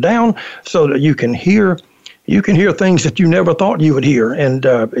sound down, so that you can hear things that you never thought you would hear, and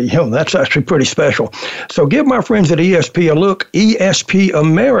that's actually pretty special. So give my friends at ESP a look,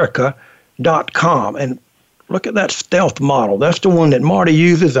 ESPAmerica.com, and look at that stealth model. That's the one that Marty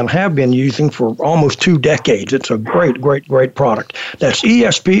uses and have been using for almost 2 decades. It's a great, great, great product. That's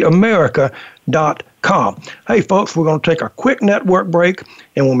ESPAmerica.com. Hey, folks, we're going to take a quick network break,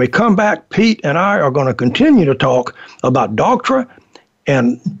 and when we come back, Pete and I are going to continue to talk about Dogtra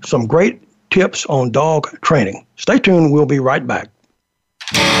and some great tips on dog training. Stay tuned. We'll be right back.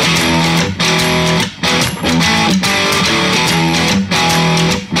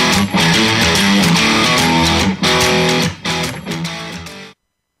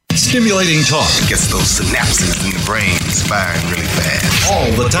 Stimulating talk gets those synapses in the brain firing really fast.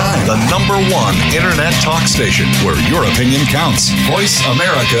 All the time. The #1 internet talk station where your opinion counts.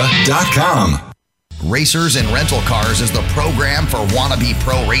 VoiceAmerica.com. Racers and Rental Cars is the program for wannabe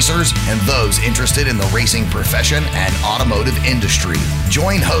pro racers and those interested in the racing profession and automotive industry.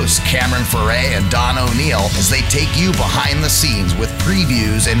 Join hosts Cameron Foray and Don O'Neill as they take you behind the scenes with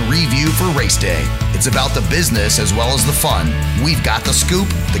previews and review for race day. It's about the business as well as the fun. We've got the scoop,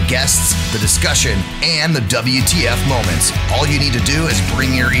 the guests, the discussion, and the WTF moments. All you need to do is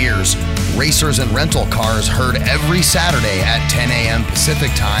bring your ears. Racers and Rental Cars heard every Saturday at 10 a.m. Pacific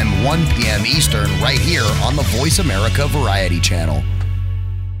Time, 1 p.m. Eastern, right here on the Voice America Variety Channel.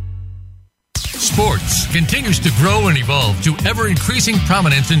 Sports continues to grow and evolve to ever-increasing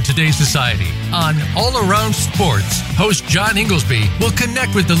prominence in today's society. On All Around Sports, host John Inglesby will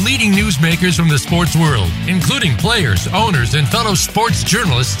connect with the leading newsmakers from the sports world, including players, owners, and fellow sports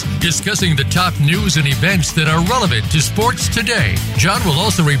journalists, discussing the top news and events that are relevant to sports today. John will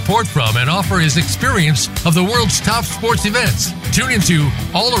also report from and offer his experience of the world's top sports events. Tune into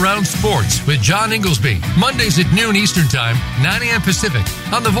All Around Sports with John Inglesby, Mondays at noon Eastern Time, 9 a.m. Pacific,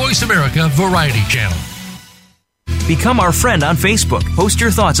 on the Voice America Variety Channel. Become our friend on Facebook. Post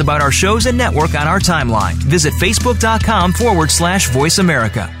your thoughts about our shows and network on our timeline. Visit Facebook.com/Voice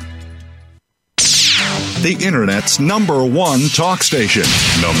America. The Internet's #1 talk station.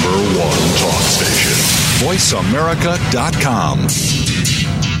 #1 talk station. VoiceAmerica.com.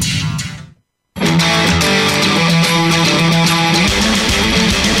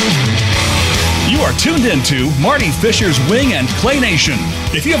 You are tuned into Marty Fischer's Wing and Clay Nation.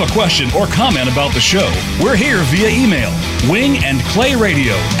 If you have a question or comment about the show, we're here via email,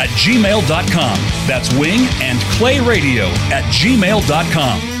 wingandclayradio@gmail.com. That's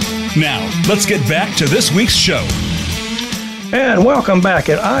wingandclayradio@gmail.com. Now, let's get back to this week's show. And welcome back.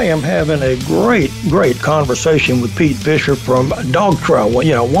 And I am having a great conversation with Pete Fischer from Dogtra,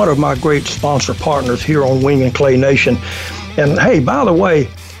 one of my great sponsor partners here on Wing and Clay Nation. And hey, by the way,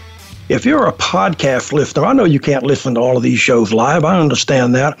 if you're a podcast listener, I know you can't listen to all of these shows live. I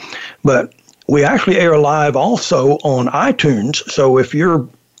understand that. But we actually air live also on iTunes. So if you're,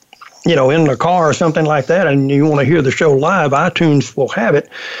 in the car or something like that and you want to hear the show live, iTunes will have it.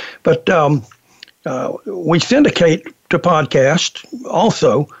 But we syndicate to podcast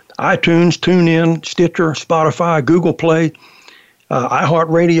also. iTunes, TuneIn, Stitcher, Spotify, Google Play,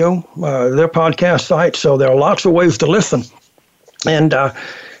 iHeartRadio, their podcast site. So there are lots of ways to listen. And I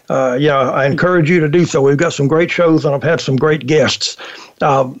encourage you to do so. We've got some great shows, and I've had some great guests.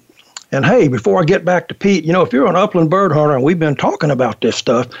 And hey, before I get back to Pete, if you're an upland bird hunter, and we've been talking about this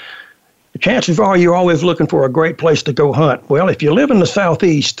stuff, the chances are you're always looking for a great place to go hunt. Well, if you live in the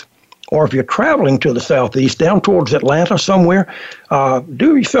Southeast, or if you're traveling to the Southeast, down towards Atlanta somewhere,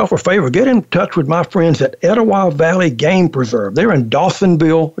 do yourself a favor. Get in touch with my friends at Etowah Valley Game Preserve. They're in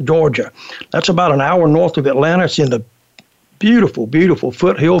Dawsonville, Georgia. That's about an hour north of Atlanta. It's in the beautiful, beautiful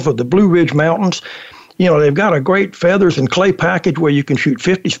foothills of the Blue Ridge Mountains. They've got a great feathers and clay package where you can shoot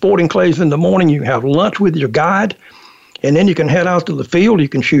 50 sporting clays in the morning. You have lunch with your guide, and then you can head out to the field. You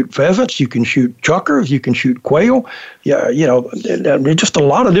can shoot pheasants, you can shoot chuckers, you can shoot quail. Just a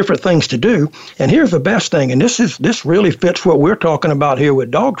lot of different things to do. And here's the best thing, and this really fits what we're talking about here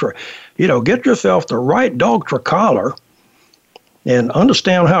with Dogtra. Get yourself the right Dogtra collar and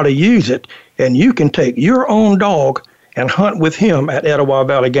understand how to use it, and you can take your own dog and hunt with him at Etowah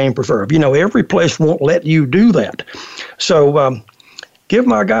Valley Game Preserve. Every place won't let you do that. So give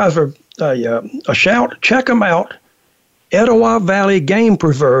my guys a shout. Check them out,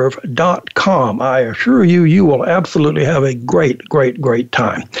 EtowahValleyGamePreserve.com. I assure you, you will absolutely have a great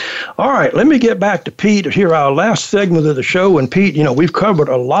time. All right, let me get back to Pete here, our last segment of the show. And Pete, we've covered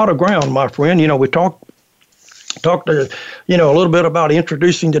a lot of ground, my friend. We talked to, a little bit about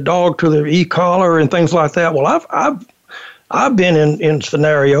introducing the dog to the e-collar and things like that. Well, I've been in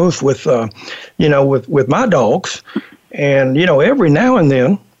scenarios with my dogs, and every now and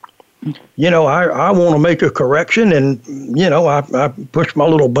then, I want to make a correction, and I push my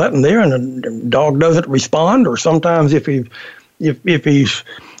little button there, and the dog doesn't respond. Or sometimes if he's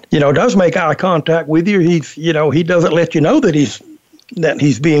does make eye contact with you, he doesn't let you know that he's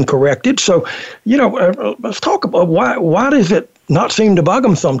being corrected. So let's talk about why does it not seem to bug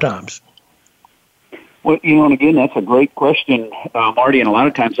him sometimes? Well, and again, that's a great question, Marty, and a lot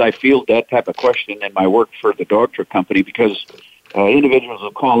of times I field that type of question in my work for the Dogtra company, because individuals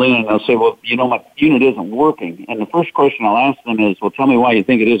will call in and they'll say, well, my unit isn't working. And the first question I'll ask them is, well, tell me why you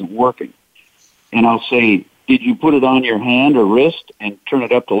think it isn't working. And I'll say, did you put it on your hand or wrist and turn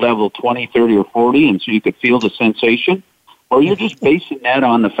it up to level 20, 30, or 40, and so you could feel the sensation? Or you're just basing that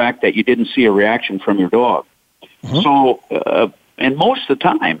on the fact that you didn't see a reaction from your dog. Mm-hmm. So, and most of the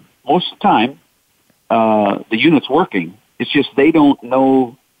time, the unit's working. It's just they don't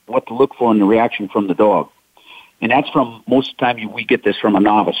know what to look for in the reaction from the dog. And that's from, most of the time, we get this from a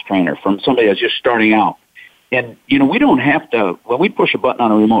novice trainer, from somebody that's just starting out. And, we don't have to, when we push a button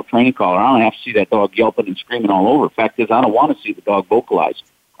on a remote training collar, I don't have to see that dog yelping and screaming all over. The fact is, I don't want to see the dog vocalize.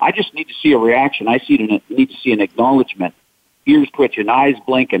 I just need to see a reaction. I need to see an acknowledgement. Ears twitching, eyes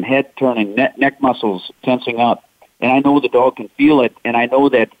blinking, head turning, neck muscles tensing up. And I know the dog can feel it, and I know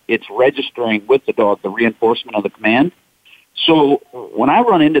that it's registering with the dog, the reinforcement of the command. So when I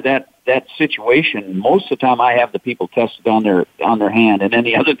run into that situation, most of the time I have the people tested on their hand. And then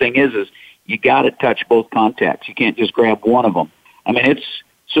the other thing is you got to touch both contacts. You can't just grab one of them. I mean, it's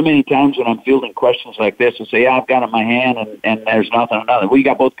so many times when I'm fielding questions like this and say, I've got it in my hand and there's nothing another. Well, you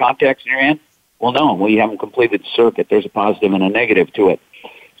got both contacts in your hand? Well, no. Well, you haven't completed the circuit. There's a positive and a negative to it.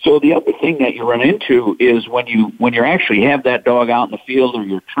 So the other thing that you run into is when you actually have that dog out in the field or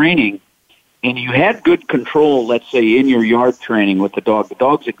you're training, and you had good control, let's say, in your yard training with the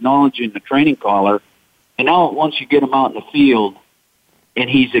dog's acknowledging the training collar, and now once you get him out in the field, and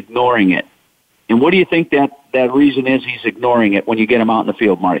he's ignoring it. And what do you think that reason is he's ignoring it when you get him out in the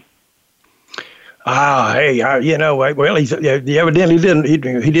field, Marty? Well, he evidently didn't. He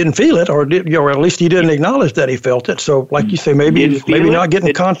didn't feel it, or at least he didn't acknowledge that he felt it. So, like you say, maybe not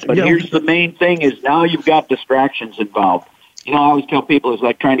getting contact. But here's the main thing: is now you've got distractions involved. I always tell people it's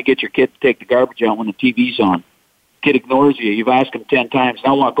like trying to get your kid to take the garbage out when the TV's on. Kid ignores you. You've asked him 10 times.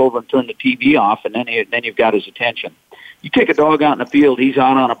 Now walk over and turn the TV off, and then you've got his attention. You take a dog out in the field. He's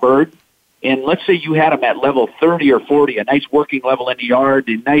out on a bird, and let's say you had him at level 30 or 40, a nice working level in the yard,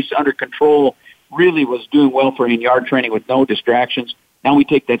 and nice under control. Really was doing well for in yard training with no distractions. Now we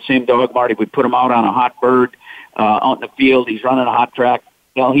take that same dog, Marty, we put him out on a hot bird out in the field. He's running a hot track.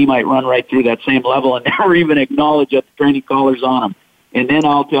 He might run right through that same level and never even acknowledge that the training collar's on him. And then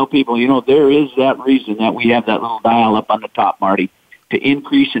I'll tell people, there is that reason that we have that little dial up on the top, Marty, to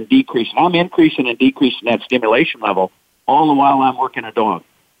increase and decrease. And I'm increasing and decreasing that stimulation level all the while I'm working a dog.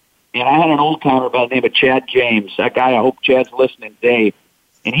 And I had an old timer by the name of Chad James. That guy, I hope Chad's listening today.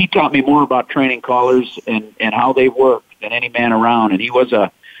 And he taught me more about training collars and how they work than any man around. And he was a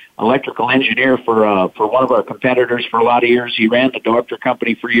electrical engineer for one of our competitors for a lot of years. He ran the Dogtra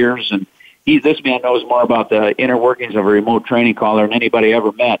company for years, and this man knows more about the inner workings of a remote training collar than anybody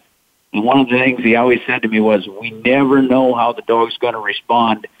ever met. And one of the things he always said to me was, we never know how the dog's going to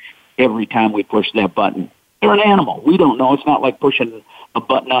respond every time we push that button. They're an animal. We don't know. It's not like pushing a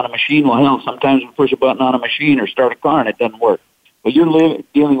button on a machine. Well, hell, sometimes we push a button on a machine or start a car and it doesn't work. But you're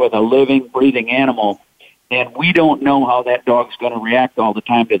dealing with a living, breathing animal, and we don't know how that dog's going to react all the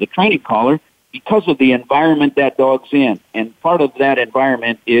time to the training collar because of the environment that dog's in. And part of that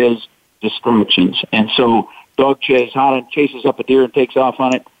environment is distractions. And so dog chases up a deer and takes off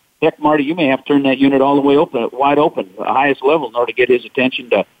on it. Heck, Marty, you may have to turn that unit all the way wide open, the highest level, in order to get his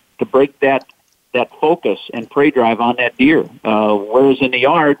attention to break that focus and prey drive on that deer. Whereas in the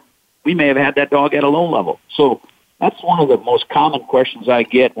yard, we may have had that dog at a low level. So that's one of the most common questions I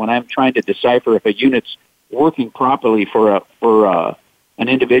get when I'm trying to decipher if a unit's working properly for an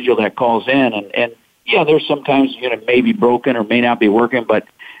individual that calls in. And yeah, there's sometimes the unit may be broken or may not be working, but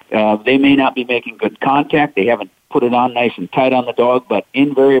they may not be making good contact. They haven't put it on nice and tight on the dog, but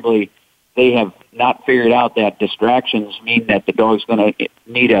invariably they have not figured out that distractions mean that the dog's going to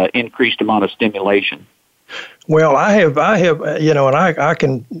need an increased amount of stimulation. Well, I have, and I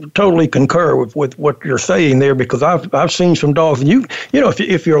can totally concur with what you're saying there, because I've seen some dogs, and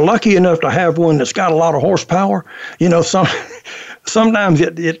if you're lucky enough to have one that's got a lot of horsepower, sometimes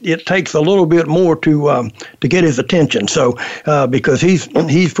it takes a little bit more to get his attention. So because he's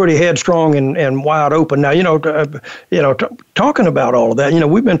pretty headstrong and wide open. Now, talking about all of that,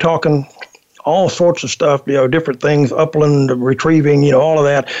 we've been talking all sorts of stuff, different things, upland retrieving, all of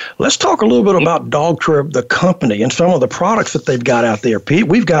that. Let's talk a little bit about Dogtra, the company, and some of the products that they've got out there. Pete,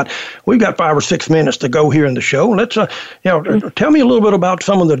 we've got 5 or 6 minutes to go here in the show. Let's, tell me a little bit about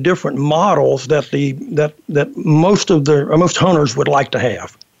some of the different models that most hunters would like to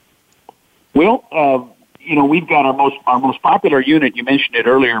have. Well, we've got our most popular unit. You mentioned it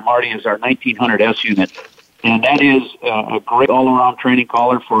earlier, Marty, is our 1900S unit, and that is a great all-around training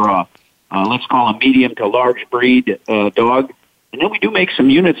collar for let's call a medium to large breed dog. And then we do make some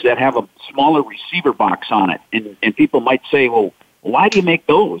units that have a smaller receiver box on it. And people might say, well, why do you make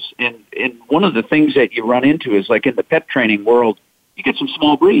those? And one of the things that you run into is, like in the pet training world, you get some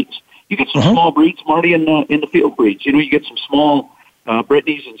small breeds. You get some small breeds, Marty, in the field breeds. You get some small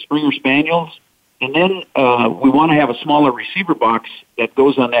Brittany's and Springer Spaniels. And then we want to have a smaller receiver box that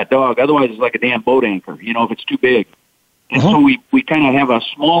goes on that dog. Otherwise, it's like a damn boat anchor, if it's too big. And so we kind of have a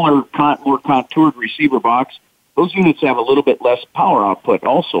smaller, more contoured receiver box. those units have a little bit less power output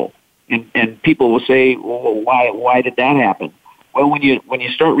also. And people will say, well, why did that happen? Well, when you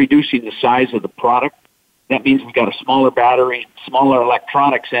start reducing the size of the product, that means we've got a smaller battery, smaller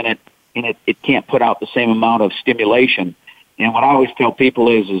electronics in it, and it can't put out the same amount of stimulation. And what I always tell people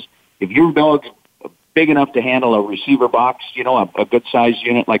is if your dog's big enough to handle a receiver box, a good-sized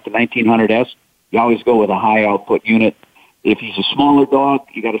unit like the 1900S, you always go with a high-output unit. If he's a smaller dog,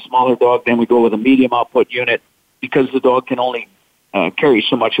 you got a smaller dog, then we go with a medium-output unit because the dog can only carry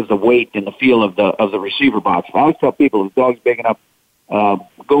so much of the weight and the feel of the receiver box. I always tell people if the dog's big enough,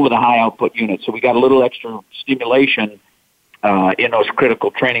 go with a high-output unit. So we got a little extra stimulation in those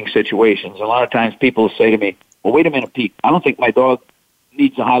critical training situations. A lot of times people say to me, well, wait a minute, Pete, I don't think my dog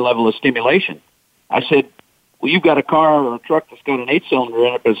needs a high level of stimulation. I said, well, you've got a car or a truck that's got an 8-cylinder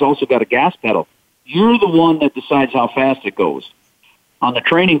in it, but it's also got a gas pedal. You're the one that decides how fast it goes. On the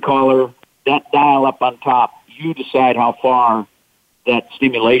training collar, that dial up on top, you decide how far that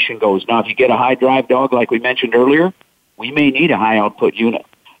stimulation goes. Now, if you get a high drive dog, like we mentioned earlier, we may need a high output unit.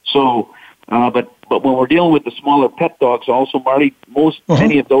 So, but when we're dealing with the smaller pet dogs also, Marty,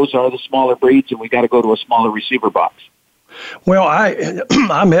 many of those are the smaller breeds, and we got to go to a smaller receiver box. Well,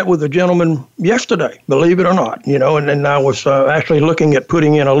 I met with a gentleman yesterday, believe it or not, and I was actually looking at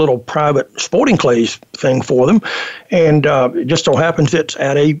putting in a little private sporting clays thing for them, and it just so happens it's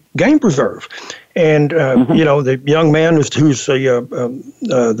at a game preserve. And, the young man who's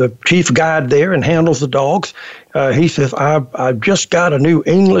the chief guide there and handles the dogs, he says, I've just got a new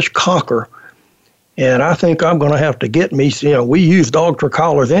English Cocker, and I think I'm going to have to get me, we use Dogtra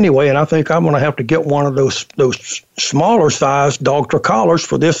collars anyway, and I think I'm going to have to get one of those smaller size Dogtra collars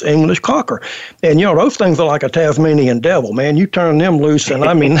for this English Cocker. And, those things are like a Tasmanian devil, man. You turn them loose, and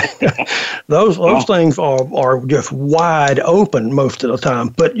I mean, those things are just wide open most of the time.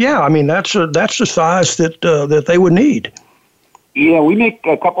 But, yeah, I mean, that's the size that they would need. Yeah, we make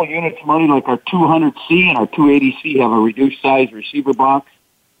a couple of units, Marty, like our 200C and our 280C have a reduced size receiver box.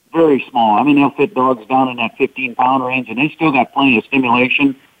 Very small. I mean, they'll fit dogs down in that 15-pound range, and they still got plenty of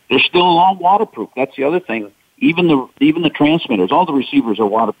stimulation. They're still all waterproof. That's the other thing. Even the transmitters, all the receivers are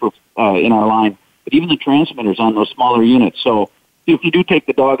waterproof in our line, but even the transmitters on those smaller units. So if you do take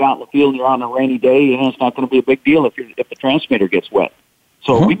the dog out in the field and you're on a rainy day, it's not going to be a big deal if the transmitter gets wet.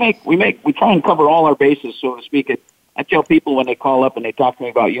 So we try and cover all our bases, so to speak. I tell people when they call up and they talk to me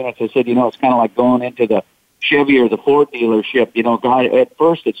about units, I said, it's kind of like going into the Chevy or the Ford dealership, at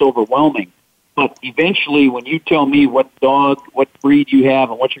first it's overwhelming. But eventually when you tell me what dog, what breed you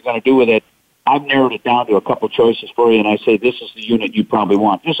have and what you're going to do with it, I've narrowed it down to a couple choices for you, and I say this is the unit you probably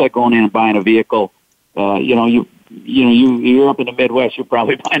want. Just like going in and buying a vehicle, you're up in the Midwest, you're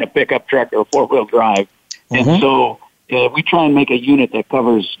probably buying a pickup truck or a 4-wheel drive. And so we try and make a unit that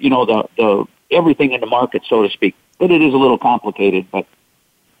covers, the everything in the market, so to speak. But it is a little complicated, but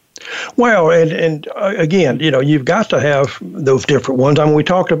well, and again, you've got to have those different ones. I mean, we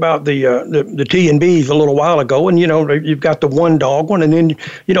talked about the T&Bs a little while ago, and you've got the one dog one, and then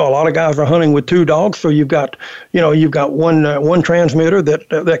a lot of guys are hunting with two dogs, so you've got one transmitter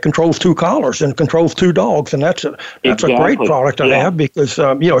that controls two collars and controls two dogs, and that's a great product to have because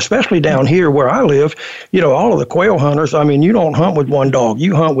especially down here where I live, all of the quail hunters. I mean, you don't hunt with one dog,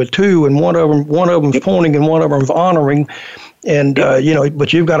 you hunt with two, and one of them's pointing and one of them's honoring. And,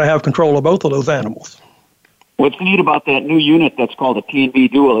 but you've got to have control of both of those animals. What's neat about that new unit that's called a T&B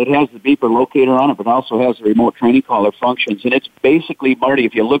Dual, it has the beeper locator on it, but also has the remote training collar functions. And it's basically, Marty,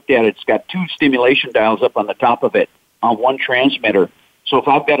 if you looked at it, it's got two stimulation dials up on the top of it on one transmitter. So if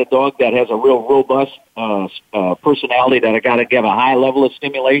I've got a dog that has a real robust personality that I got to give a high level of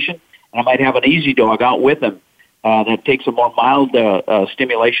stimulation, and I might have an easy dog out with him that takes a more mild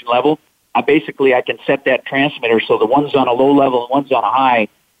stimulation level, I can set that transmitter so the one's on a low level and one's on a high,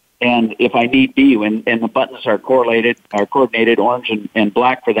 and if I need be, and the buttons are coordinated, orange and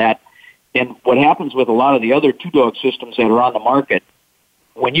black for that. And what happens with a lot of the other two-dog systems that are on the market,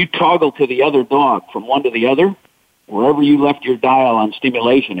 when you toggle to the other dog from one to the other, wherever you left your dial on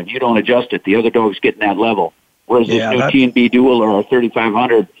stimulation, if you don't adjust it, the other dog's getting that level. Whereas this new T&B Dual or our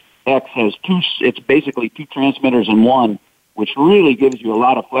 3500X has it's basically two transmitters in one, which really gives you a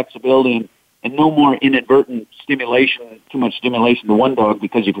lot of flexibility and no more inadvertent stimulation, too much stimulation to one dog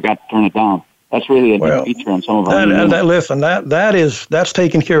because you forgot to turn it down. That's really a neat feature on some of our units. That's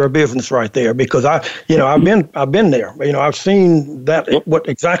taking care of business right there because I've been there. I've seen that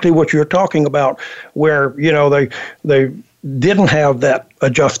exactly what you're talking about, where they didn't have that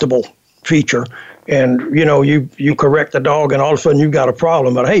adjustable feature, and you correct the dog, and all of a sudden you've got a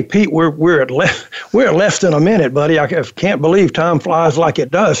problem. But hey, Pete, we're at less than a minute, buddy. I can't believe time flies like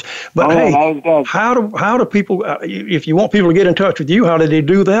it does. But how do people? If you want people to get in touch with you, how do they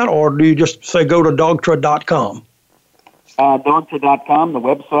do that, or do you just say go to Dogtra.com? Dogtra.com, the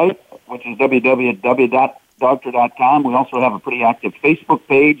website, which is www.dogtra.com. We also have a pretty active Facebook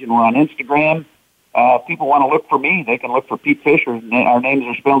page, and we're on Instagram. If people want to look for me, they can look for Pete Fischer. Our names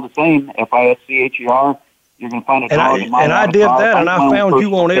are spelled the same, Fischer. You're going to find a dog in my I did that, and I found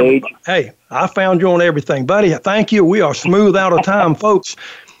you on everything. Hey, I found you on everything, buddy. Thank you. We are smooth out of time, folks.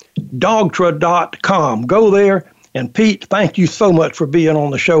 Dogtra.com. Go there. And Pete, thank you so much for being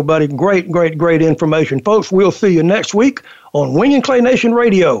on the show, buddy. Great information. Folks, we'll see you next week on Wing and Clay Nation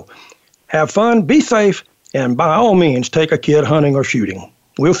Radio. Have fun, be safe, and by all means, take a kid hunting or shooting.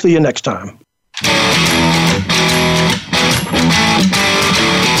 We'll see you next time.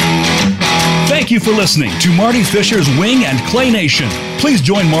 Thank you for listening to Marty Fisher's Wing and Clay Nation. Please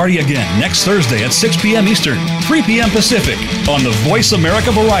join Marty again next Thursday at 6 p.m. Eastern, 3 p.m. Pacific on the Voice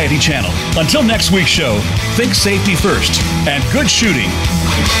America Variety Channel. Until next week's show, think safety first and good shooting.